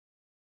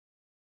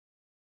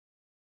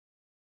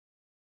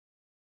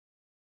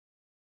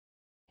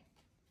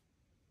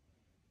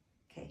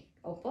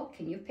Opal,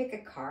 can you pick a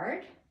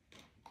card?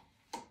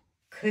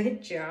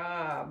 Good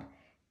job.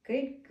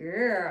 Good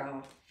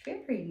girl.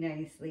 Very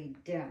nicely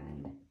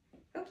done.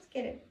 Oops,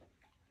 get it.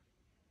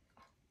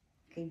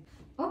 Okay.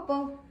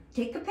 Opal,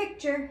 take a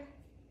picture.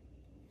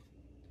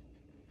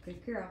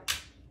 Good girl.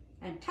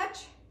 And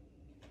touch.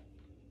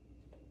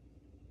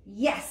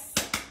 Yes.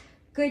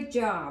 Good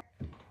job.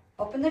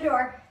 Open the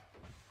door.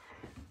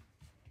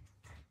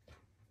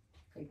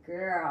 Good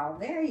girl.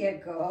 There you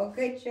go.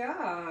 Good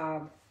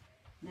job.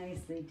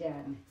 Nicely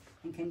done.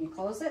 And can you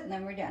close it and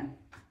then we're done?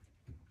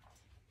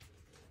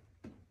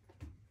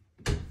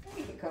 There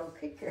you go.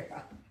 Good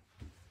girl.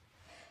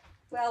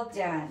 Well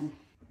done.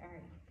 All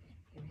right.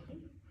 You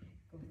ready?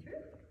 Go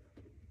through.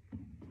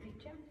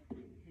 Good job.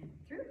 And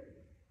through.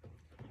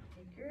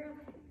 Good girl.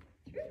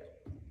 Through.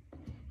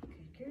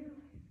 Good girl.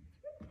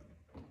 Through.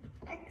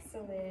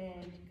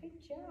 Excellent.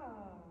 Good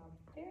job.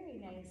 Very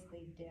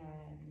nicely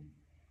done.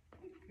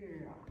 Good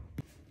girl.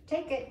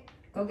 Take it.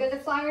 Go give the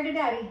flower to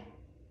Daddy.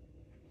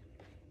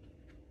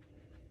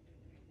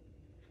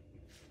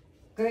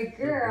 Good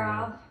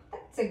girl.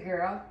 That's a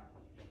girl.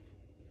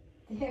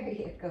 There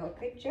you go.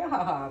 Good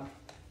job.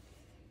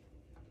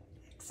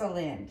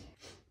 Excellent.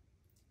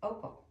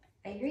 Opal,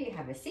 I hear you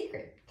have a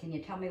secret. Can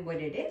you tell me what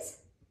it is?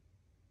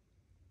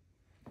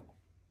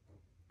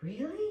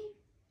 Really?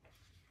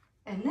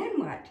 And then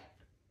what?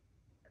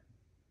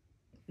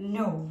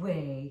 No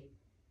way.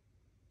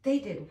 They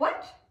did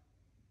what?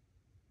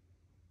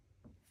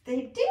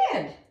 They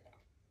did.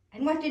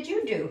 And what did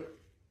you do?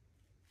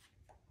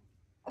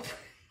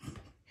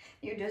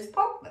 You just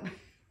poked them.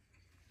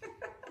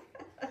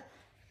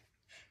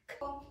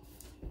 Cool.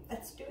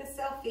 Let's do a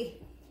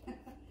selfie.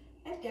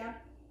 Head down.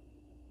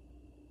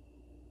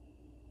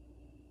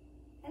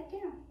 Head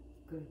down.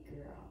 Good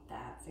girl.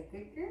 That's a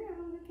good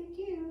girl. Look at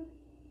you.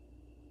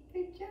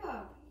 Good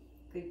job.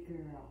 Good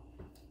girl.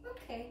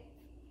 Okay.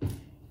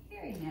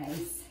 Very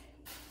nice.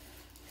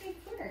 Good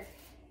work.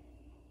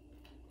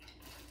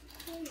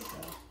 There you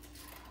go.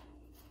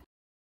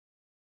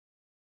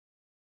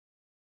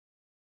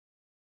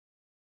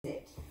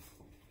 Sit.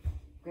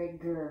 Good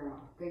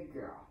girl. Good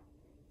girl.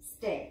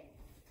 Stay.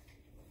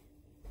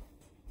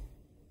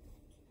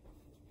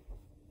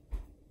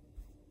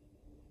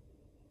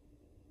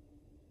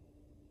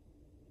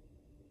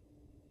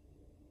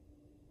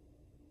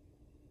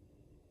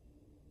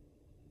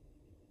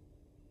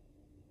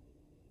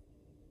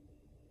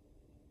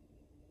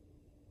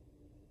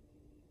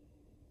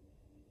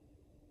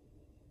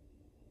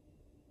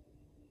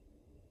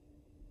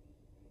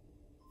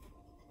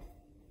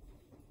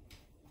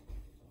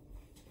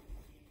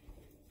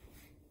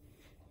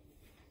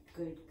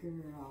 Good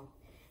girl.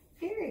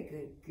 Very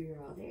good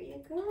girl. There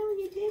you go.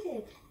 You did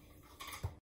it.